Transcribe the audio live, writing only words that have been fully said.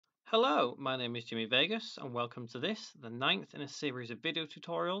Hello, my name is Jimmy Vegas and welcome to this, the ninth in a series of video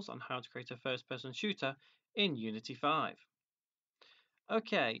tutorials on how to create a first-person shooter in Unity 5.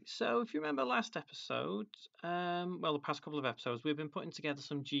 Okay, so if you remember last episode, the past couple of episodes, we've been putting together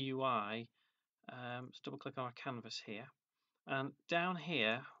some GUI. Let's double click on our canvas here. And down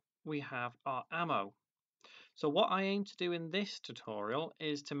here, we have our ammo. So what I aim to do in this tutorial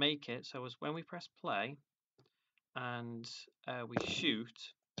is to make it so as when we press play and we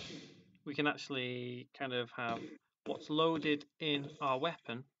shoot, we can actually kind of have what's loaded in our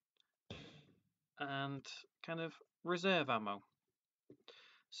weapon and kind of reserve ammo.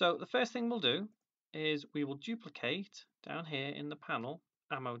 So the first thing we'll do is we will duplicate down here in the panel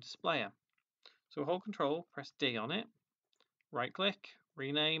ammo displayer. So hold Control, press D on it, right click,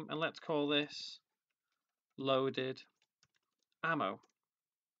 rename, and let's call this loaded ammo.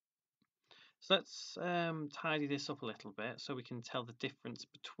 So let's tidy this up a little bit so we can tell the difference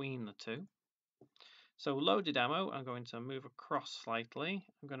between the two. So loaded ammo, I'm going to move across slightly.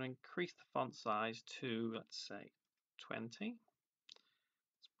 I'm going to increase the font size to, let's say, 20.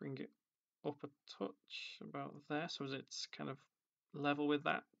 Let's bring it up a touch about there, so it's kind of level with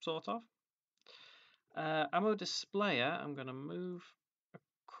that, sort of. Ammo displayer, I'm going to move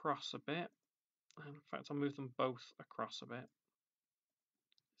across a bit. In fact, I'll move them both across a bit.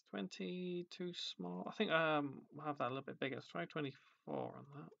 Is 20 too small? I think we'll have that a little bit bigger. Let's try 24 on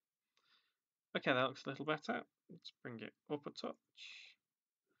that. Okay, that looks a little better. Let's bring it up a touch.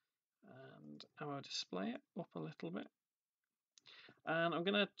 And ammo display it up a little bit. And I'm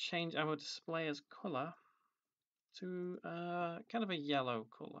going to change ammo displayer's color to kind of a yellow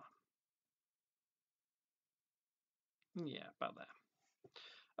color. Yeah, about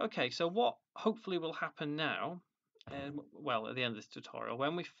there. Okay, so what hopefully will happen now, at the end of this tutorial,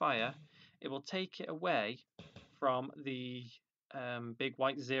 when we fire, it will take it away from the big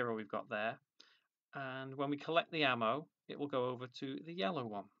white 0 we've got there. And when we collect the ammo, it will go over to the yellow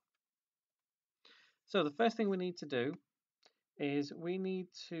one. So the first thing we need to do is we need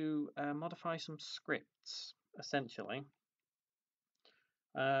to modify some scripts, essentially.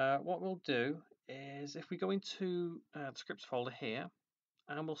 What we'll do is if we go into the scripts folder here,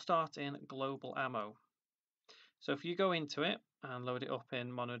 and we'll start in global ammo. So if you go into it and load it up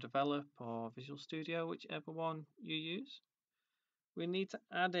in MonoDevelop or Visual Studio, whichever one you use, we need to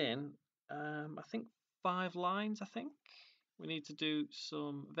add in, I think 5 lines, We need to do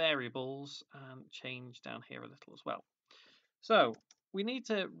some variables and change down here a little as well. So we need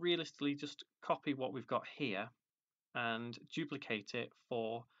to realistically just copy what we've got here and duplicate it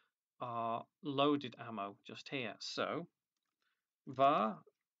for our loaded ammo just here. So var,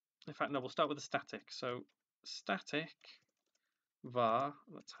 in fact, no, we'll start with the static. So static var,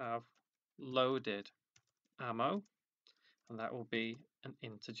 let's have loaded ammo, and that will be an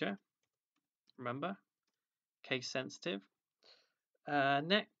integer. Remember, case sensitive.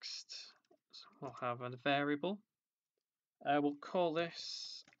 Next, we'll have a variable. We'll call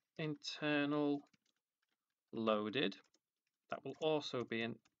this internal loaded. That will also be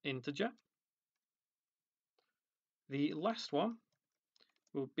an integer. The last one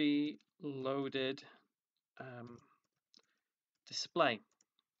will be loaded display,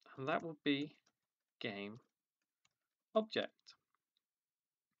 and that will be game object.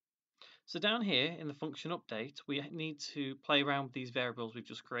 So down here in the function update, we need to play around with these variables we've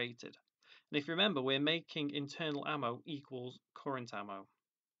just created. And if you remember, we're making internal ammo equals current ammo.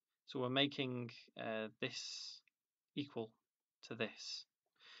 So we're making this equal to this.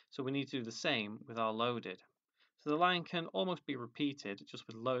 So we need to do the same with our loaded. So the line can almost be repeated just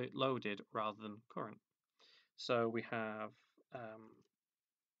with loaded rather than current. So we have,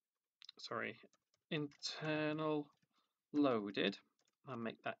 internal loaded, and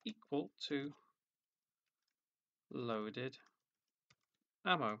make that equal to loaded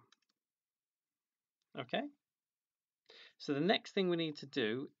ammo. Okay. So the next thing we need to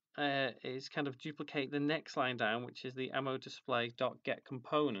do is kind of duplicate the next line down, which is the ammo display.get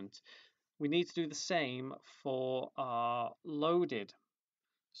component. We need to do the same for our loaded.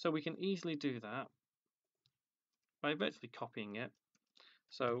 So we can easily do that by virtually copying it.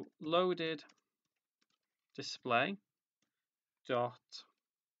 So loaded display dot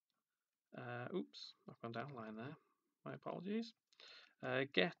oops, I've gone down a line there. My apologies.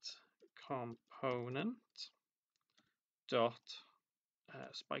 Get component dot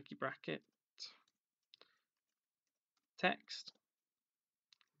spiky bracket text,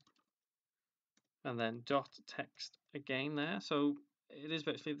 and then dot text again there. So it is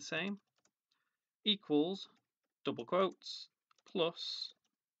virtually the same. Equals double quotes plus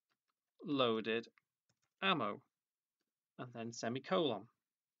loaded ammo, and then semicolon.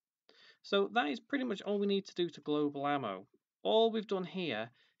 So that is pretty much all we need to do to global ammo. All we've done here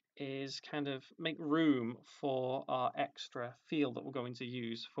is kind of make room for our extra field that we're going to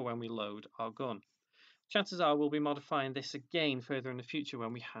use for when we load our gun. Chances are we'll be modifying this again further in the future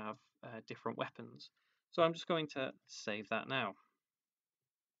when we have different weapons. So I'm just going to save that now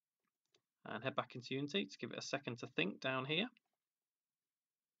and head back into Unity to give it a second to think down here.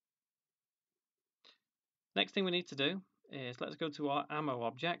 Next thing we need to do is let's go to our ammo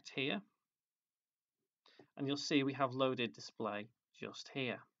object here, and you'll see we have loaded display just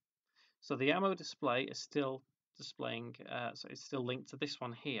here. So the ammo display is still displaying, so it's still linked to this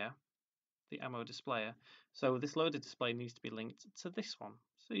one here, the ammo displayer. So this loaded display needs to be linked to this one.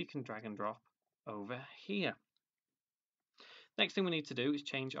 So you can drag and drop over here. Next thing we need to do is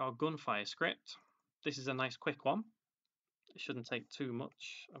change our Gunfire script. This is a nice quick one. It shouldn't take too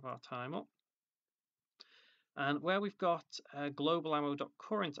much of our time up. And where we've got global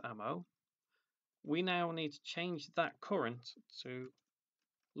ammo.current ammo, we now need to change that current to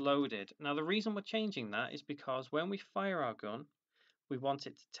loaded. Now the reason we're changing that is because when we fire our gun, we want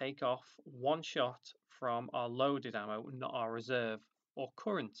it to take off one shot from our loaded ammo, not our reserve or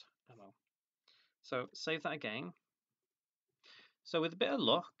current ammo. So save that again. So with a bit of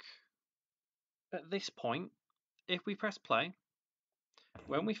luck, at this point, if we press play,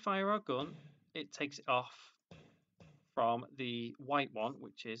 when we fire our gun, it takes it off from the white one,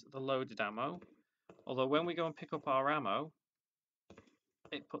 which is the loaded ammo. Although when we go and pick up our ammo,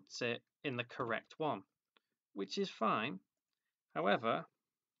 it puts it in the correct one, which is fine. However,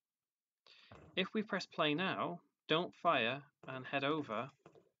 if we press play now, don't fire and head over,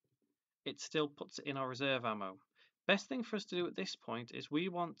 it still puts it in our reserve ammo. Best thing for us to do at this point is we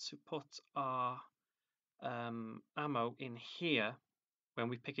want to put our ammo in here when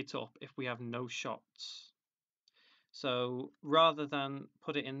we pick it up if we have no shots. So rather than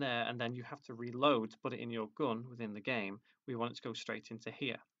put it in there and then you have to reload to put it in your gun within the game, we want it to go straight into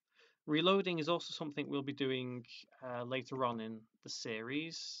here. Reloading is also something we'll be doing later on in the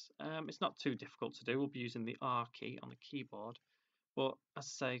series. It's not too difficult to do. We'll be using the R key on the keyboard. But as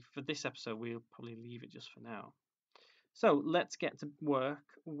I say, for this episode, we'll probably leave it just for now. So let's get to work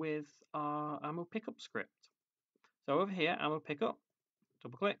with our ammo pickup script. So over here, ammo pickup,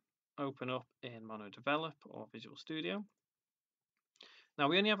 double click, open up in Mono Develop or Visual Studio. Now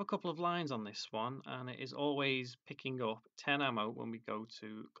we only have a couple of lines on this one, and it is always picking up 10 ammo when we go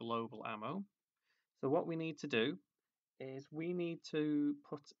to global ammo. So what we need to do is we need to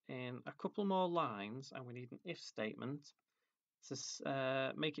put in a couple more lines, and we need an if statement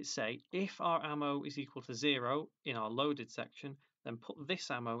to make it say if our ammo is equal to 0 in our loaded section, then put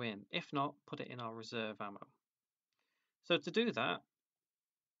this ammo in. If not, put it in our reserve ammo. So to do that,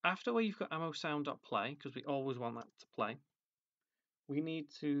 after where you've got ammo sound.play, because we always want that to play, we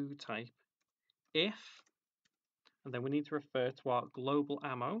need to type if, and then we need to refer to our global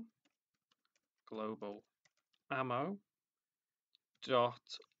ammo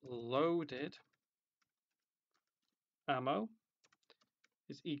dot loaded ammo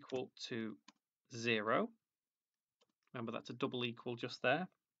is equal to 0. Remember, that's a double equal just there.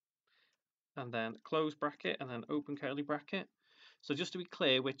 And then close bracket and then open curly bracket. So just to be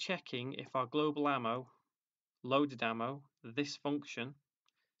clear, we're checking if our global ammo, loaded ammo, this function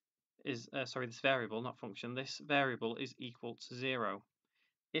is, this variable, not function, this variable is equal to 0.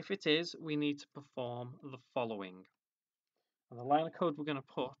 If it is, we need to perform the following. And the line of code we're going to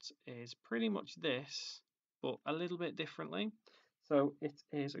put is pretty much this, but a little bit differently. So it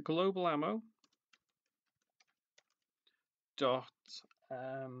is a global ammo dot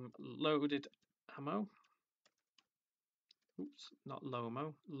loaded ammo. Oops, not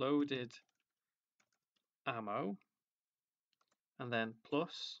LOMO, loaded ammo, and then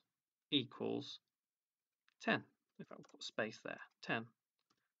plus equals 10. If I put space there, 10,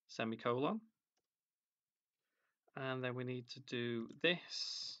 semicolon. And then we need to do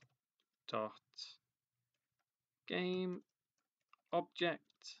this dot game object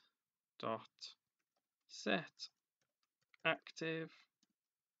dot set active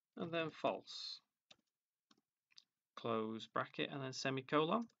and then false. Close bracket and then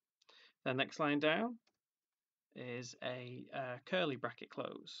semicolon. The next line down is a curly bracket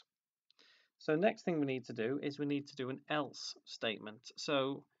close. So next thing we need to do is we need to do an else statement.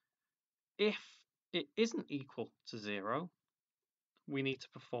 So if it isn't equal to 0, we need to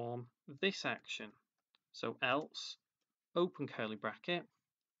perform this action. So else, open curly bracket,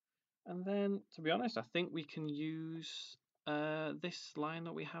 and then to be honest, I think we can use this line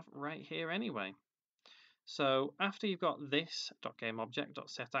that we have right here anyway. So after you've got this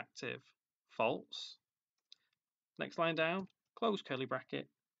 .gameObject.setActive false, next line down, close curly bracket,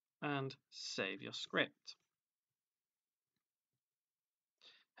 and save your script.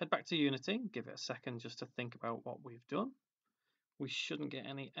 Head back to Unity, give it a second just to think about what we've done. We shouldn't get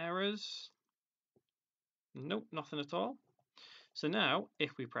any errors. Nope, nothing at all. So now,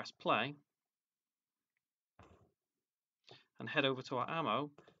 if we press play and head over to our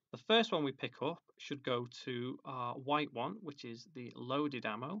ammo, the first one we pick up should go to our white one, which is the loaded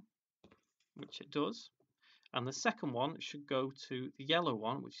ammo, which it does. And the second one should go to the yellow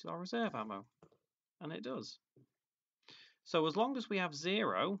one, which is our reserve ammo, and it does. So as long as we have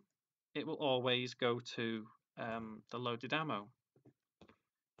 0, it will always go to the loaded ammo.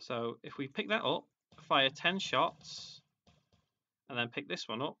 So if we pick that up, fire 10 shots, and then pick this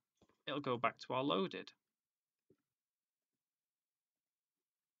one up, it'll go back to our loaded.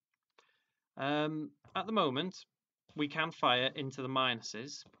 At the moment, we can fire into the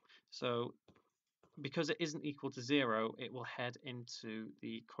minuses. So because it isn't equal to 0, it will head into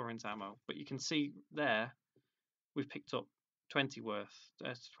the current ammo. But you can see there, we've picked up 20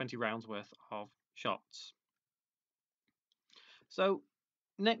 rounds worth of shots. So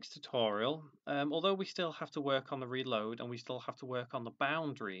next tutorial, although we still have to work on the reload and we still have to work on the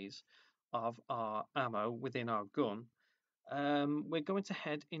boundaries of our ammo within our gun, we're going to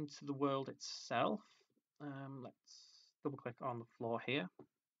head into the world itself. Let's double click on the floor here.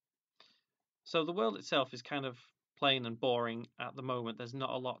 So the world itself is kind of plain and boring at the moment. There's not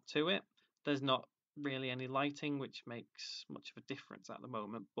a lot to it. There's not really any lighting, which makes much of a difference at the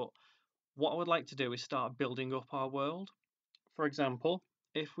moment. But what I would like to do is start building up our world. For example,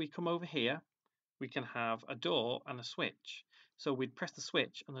 if we come over here, we can have a door and a switch. So we'd press the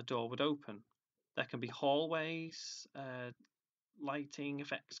switch and the door would open. There can be hallways, lighting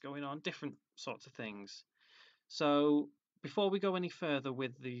effects going on, different sorts of things. So before we go any further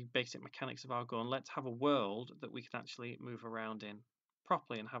with the basic mechanics of our gun, let's have a world that we can actually move around in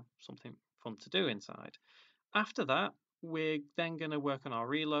properly and have something fun to do inside. After that, we're then going to work on our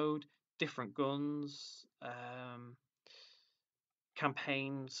reload, different guns,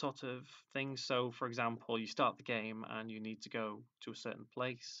 campaign sort of things. So for example, you start the game and you need to go to a certain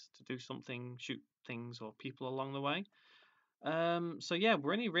place to do something, shoot things or people along the way. So yeah,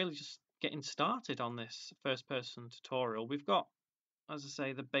 we're only really just getting started on this first person tutorial. We've got, as I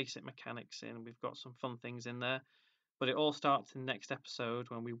say, the basic mechanics in, we've got some fun things in there, but it all starts in the next episode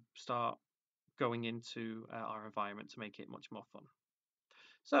when we start going into our environment to make it much more fun.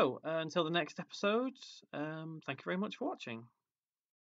 So until the next episode, thank you very much for watching.